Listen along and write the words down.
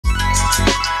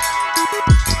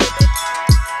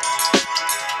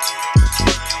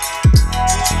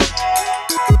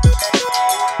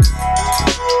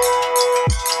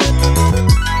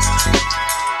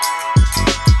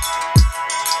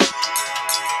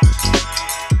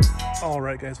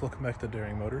Alright guys, welcome back to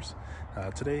Daring Motors.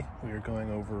 Today we are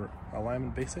going over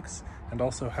alignment basics and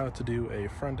also how to do a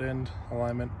front end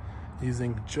alignment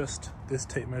using just this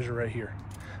tape measure right here.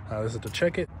 This is to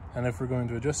check it, and if we're going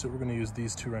to adjust it, we're going to use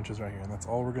these two wrenches right here, and that's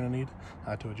all we're going to need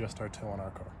to adjust our toe on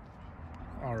our car.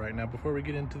 Alright, now before we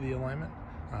get into the alignment,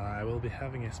 I will be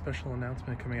having a special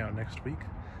announcement coming out next week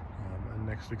in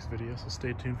next week's video, so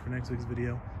stay tuned for next week's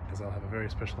video because I'll have a very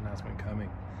special announcement coming.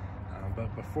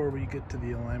 But before we get to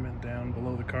the alignment down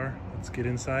below the car, let's get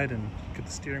inside and get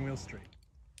the steering wheel straight.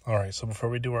 Alright, so before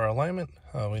we do our alignment,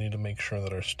 we need to make sure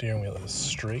that our steering wheel is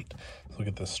straight. So we'll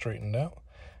get this straightened out.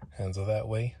 And so that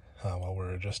way, while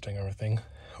we're adjusting everything,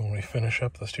 when we finish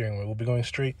up, the steering wheel will be going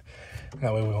straight. And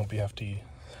that way we won't have to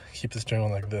keep the steering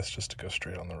wheel like this just to go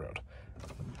straight on the road.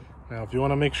 Now, if you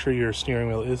want to make sure your steering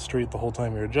wheel is straight the whole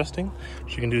time you're adjusting,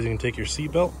 what you can do is you can take your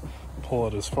seat belt, pull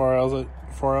it as far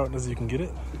out as you can get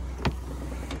it.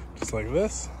 Just like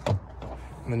this,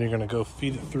 and then you're going to go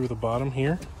feed it through the bottom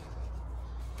here.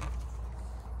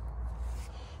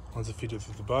 Once you feed it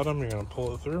through the bottom, you're going to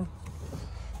pull it through,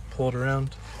 pull it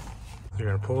around. You're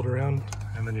going to pull it around,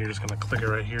 and then you're just going to click it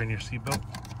right here in your seatbelt,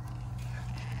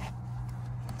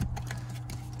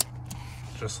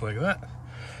 just like that.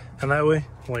 And that way,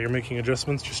 while you're making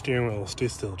adjustments, your steering wheel will stay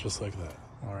still, just like that.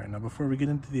 All right, now before we get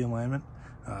into the alignment,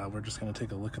 we're just going to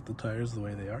take a look at the tires the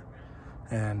way they are.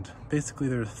 And basically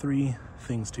there are three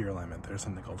things to your alignment. There's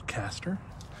something called caster,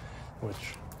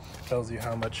 which tells you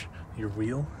how much your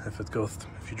wheel, if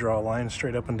you draw a line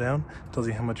straight up and down, it tells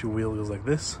you how much your wheel goes like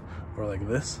this or like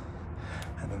this.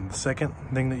 And then the second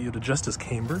thing that you'd adjust is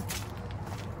camber.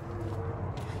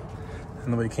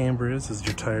 And the way camber is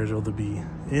your tires are able to be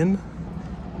in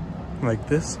like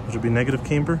this, which would be negative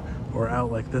camber, or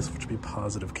out like this, which would be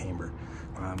positive camber.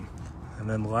 And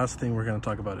then the last thing we're going to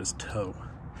talk about is toe.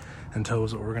 And toe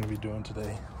is what we're going to be doing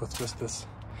today with just this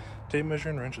tape measure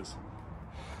and wrenches.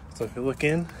 So if you look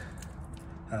in,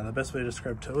 the best way to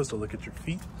describe toe is to look at your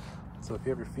feet. So if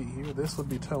you have your feet here, this would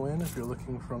be toe in if you're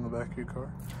looking from the back of your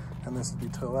car, and this would be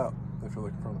toe out if you're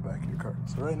looking from the back of your car.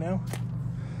 So right now,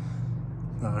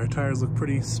 our tires look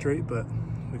pretty straight, but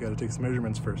we got to take some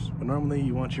measurements first. But normally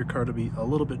you want your car to be a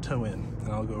little bit toe in, and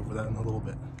I'll go over that in a little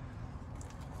bit.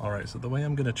 Alright, so the way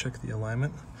I'm going to check the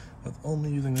alignment with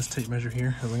only using this tape measure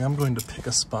here is I'm going to pick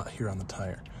a spot here on the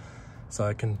tire. So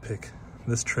I can pick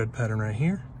this tread pattern right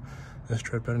here, this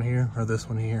tread pattern here, or this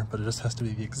one here, but it just has to be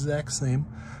the exact same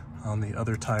on the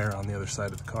other tire on the other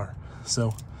side of the car.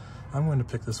 So I'm going to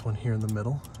pick this one here in the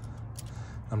middle.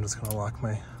 I'm just going to lock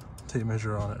my tape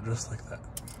measure on it just like that.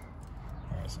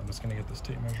 Alright, so I'm just going to get this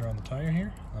tape measure on the tire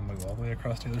here. I'm going to go all the way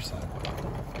across the other side.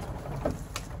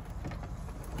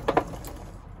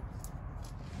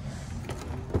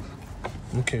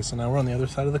 Okay, so now we're on the other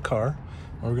side of the car.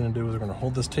 What we're going to do is we're going to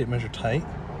hold this tape measure tight.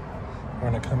 We're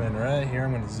going to come in right here.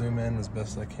 I'm going to zoom in as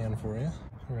best I can for you.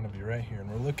 We're going to be right here, and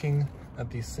we're looking at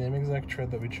the same exact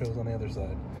tread that we chose on the other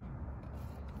side.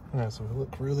 Alright, so if we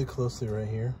look really closely right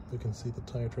here, we can see the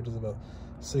tire tread is about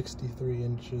 63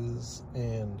 inches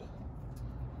and,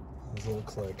 as it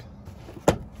looks like,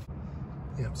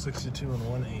 yep, 62 and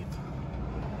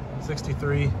 1/8.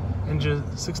 63 inches,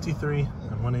 63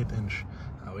 and 1/8 inch.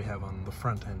 We have on the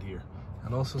front end here.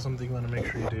 And also something you want to make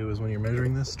sure you do is when you're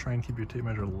measuring this, try and keep your tape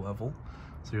measure level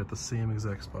so you're at the same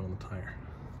exact spot on the tire.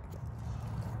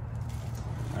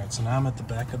 Alright, so now I'm at the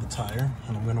back of the tire,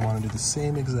 and I'm going to want to do the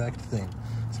same exact thing.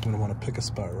 So I'm going to want to pick a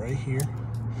spot right here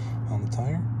on the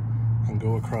tire and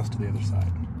go across to the other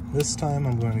side. This time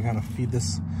I'm going to kind of feed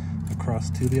this across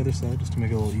to the other side just to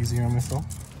make it a little easier on myself.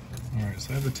 Alright,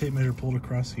 so I have the tape measure pulled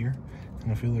across here,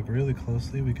 and if you look really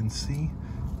closely we can see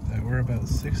that we're about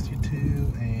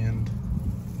 62 and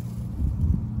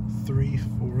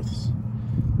 3/4,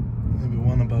 maybe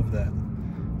one above that.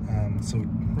 So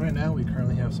right now we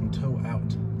currently have some toe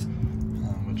out,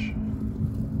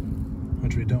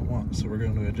 which we don't want. So we're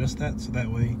going to adjust that so that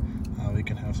way we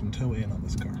can have some toe in on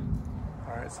this car.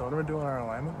 Alright, so when we're doing our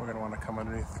alignment, we're going to want to come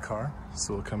underneath the car.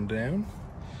 So we'll come down,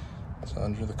 so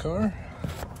under the car,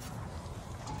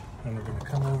 and we're going to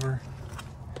come over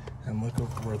and look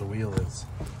over where the wheel is.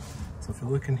 So if you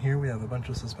look in here, we have a bunch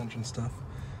of suspension stuff,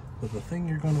 but the thing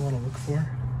you're going to want to look for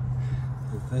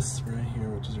is this right here,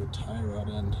 which is your tie rod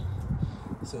end.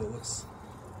 So it looks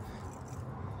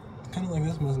kind of like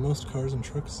this with most cars and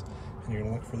trucks, and you're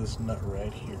going to look for this nut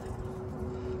right here.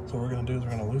 So what we're going to do is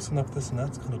we're going to loosen up this nut.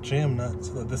 It's called a jam nut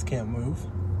so that this can't move.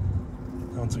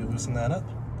 And once we loosen that up,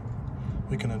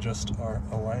 we can adjust our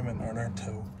alignment on our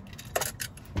toe.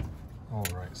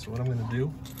 Alright, so what I'm going to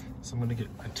do is I'm going to get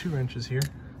my 2 wrenches here.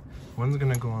 One's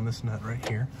going to go on this nut right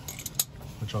here,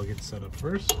 which I'll get set up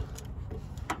first.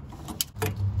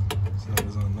 So that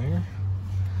is on there.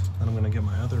 Then I'm going to get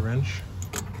my other wrench.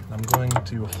 I'm going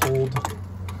to hold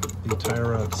the tie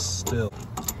rod still.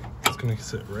 It's going to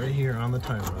sit right here on the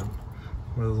tie rod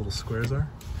where the little squares are.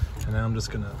 And now I'm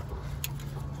just going to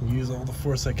use all the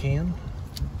force I can.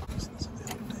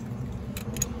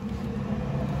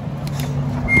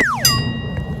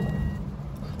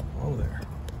 Whoa there.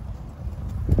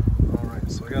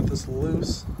 Alright, so I got this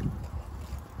loose.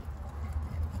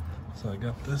 So I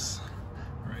got this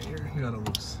right here, got it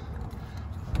loose.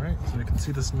 Alright, so you can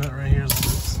see this nut right here is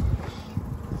loose.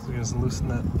 So you can just loosen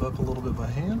that up a little bit by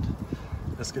hand.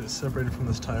 Just get it separated from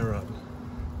this tie rod.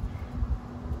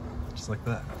 Just like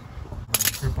that.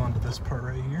 Grip onto this part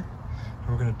right here. And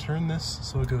we're going to turn this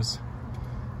so it goes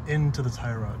into the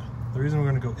tie rod. The reason we're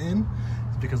going to go in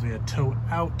is because we had toe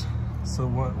out. So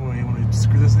when we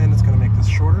screw this in, it's going to make this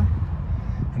shorter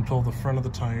and pull the front of the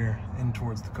tire in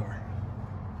towards the car.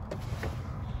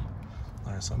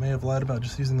 Alright, so I may have lied about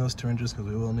just using those 2 inches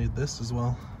because we will need this as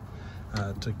well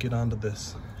to get onto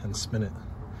this and spin it.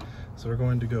 So we're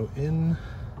going to go in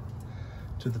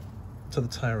to the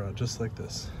tie rod just like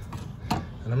this.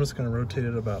 And I'm just going to rotate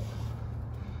it about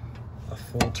a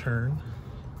full turn.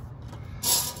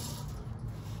 So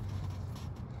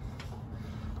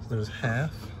there's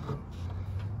half.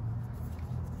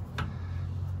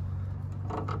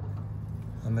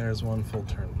 And there's 1 full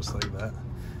turn, just like that.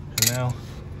 And now,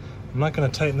 I'm not going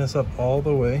to tighten this up all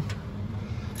the way.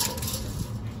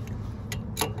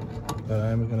 But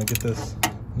I'm going to get this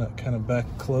nut kind of back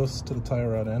close to the tie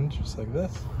rod end, just like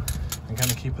this. And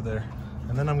kind of keep it there.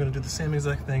 And then I'm going to do the same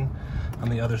exact thing on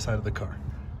the other side of the car.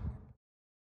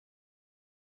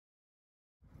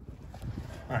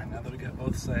 Alright, now that we got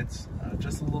both sides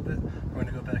just a little bit, we're going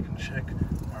to go back and check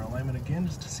our alignment again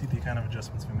just to see the kind of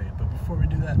adjustments we made. But before we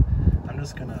do that, I'm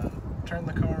just going to turn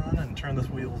the car on and turn the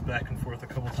wheels back and forth a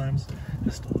couple times,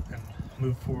 just and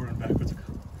move forward and backwards a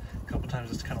couple times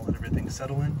just to kind of let everything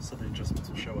settle in so the adjustments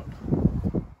will show up.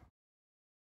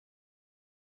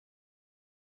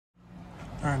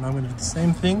 Alright, now I'm going to do the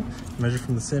same thing, measure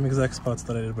from the same exact spots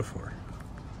that I did before.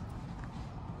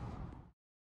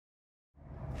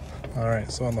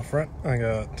 Alright, so on the front I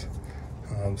got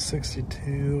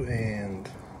 62 and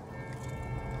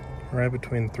right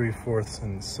between 3/4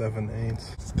 and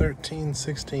 7/8.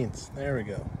 13/16. There we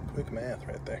go. Quick math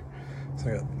right there. So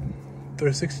I got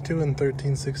 62 and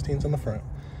 13/16 on the front.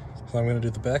 So I'm going to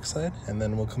do the back side and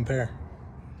then we'll compare.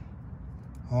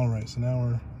 Alright, so now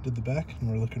we did the back and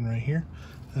we're looking right here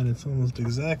and it's almost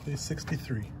exactly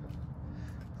 63.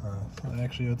 So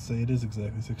actually I'd say it is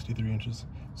exactly 63 inches.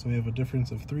 So we have a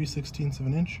difference of 3/16 of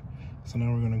an inch. So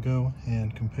now we're going to go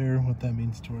and compare what that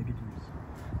means to our degrees.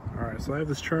 Alright, so I have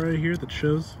this chart right here that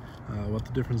shows what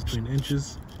the difference between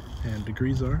inches and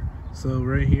degrees are. So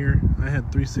right here I had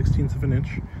 3/16 of an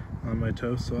inch on my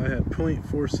toe, so I had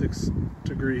 0.46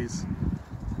 degrees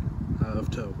of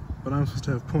toe. But I'm supposed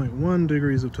to have 0.1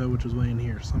 degrees of toe, which is way in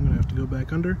here. So I'm going to have to go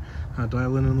back under,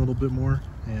 dial in a little bit more,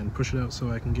 and push it out so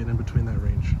I can get in between that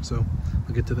range. So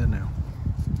I'll get to that now.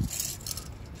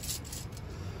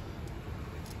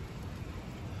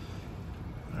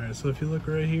 Alright, so if you look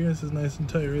right here, this is nice and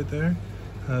tight right there.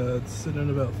 It's sitting at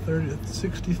about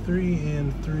 63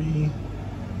 and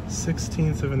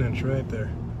 3/16 of an inch right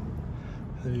there.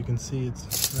 So you can see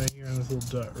it's right here on this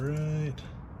little dot right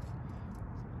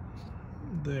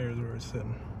there's where it's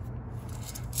sitting.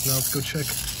 Now let's go check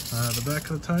the back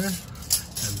of the tire and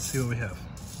see what we have.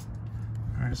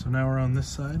 Alright, so now we're on this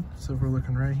side. So if we're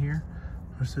looking right here,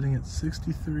 we're sitting at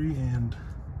 63 and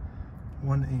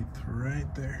 1/8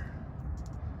 right there.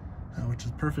 Which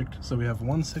is perfect. So we have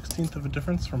 1/16 of a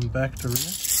difference from back to rear.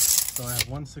 So I have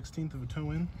 1/16 of a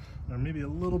toe in, or maybe a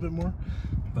little bit more,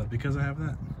 but because I have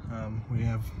that, we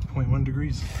have 0.1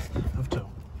 degrees of toe.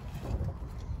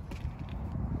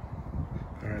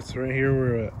 Alright, so right here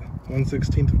we're at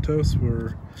 1/16 of toe, so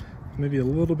we're maybe a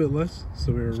little bit less.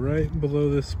 So we're right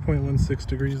below this 0.16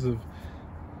 degrees of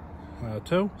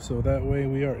toe. So that way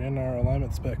we are in our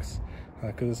alignment specs,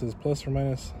 because this is plus or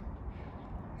minus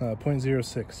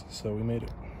 0.06, so we made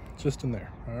it just in there.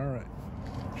 Alright,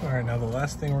 now the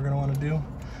last thing we're going to want to do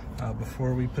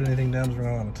before we put anything down is we're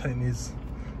going to want to tighten these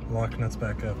lock nuts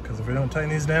back up, because if we don't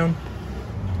tighten these down,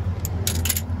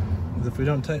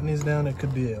 it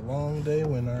could be a long day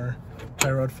when our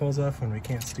tie rod falls off when we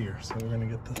can't steer. So we're going to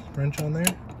get the wrench on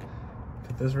there,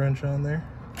 put this wrench on there.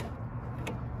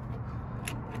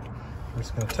 We're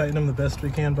just going to tighten them the best we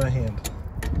can by hand.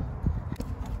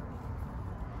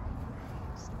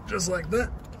 Just like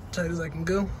that, tight as I can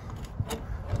go.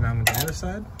 Now I'm going to the other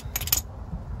side.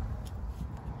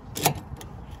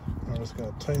 I'm just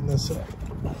going to tighten this up.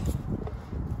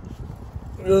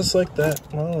 Just like that.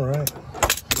 All right.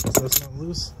 So that's not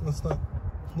loose. That's not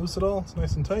loose at all. It's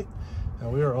nice and tight.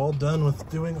 And we are all done with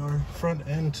doing our front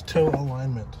end toe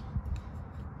alignment.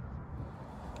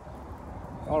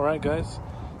 All right, guys.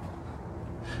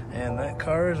 And that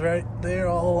car is right there,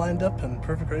 all lined up and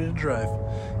perfect, ready to drive.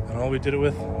 And all we did it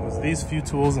with was these few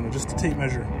tools and just a tape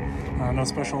measure. No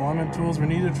special alignment tools were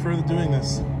needed for doing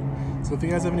this. So if you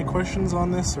guys have any questions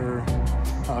on this or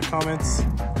comments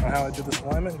on how I did this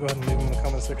alignment, go ahead and leave them in the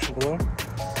comment section below.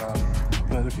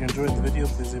 But if you enjoyed the video,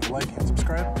 please leave a like and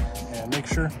subscribe. And make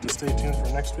sure to stay tuned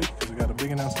for next week because we got a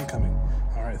big announcement coming.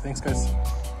 All right, thanks guys.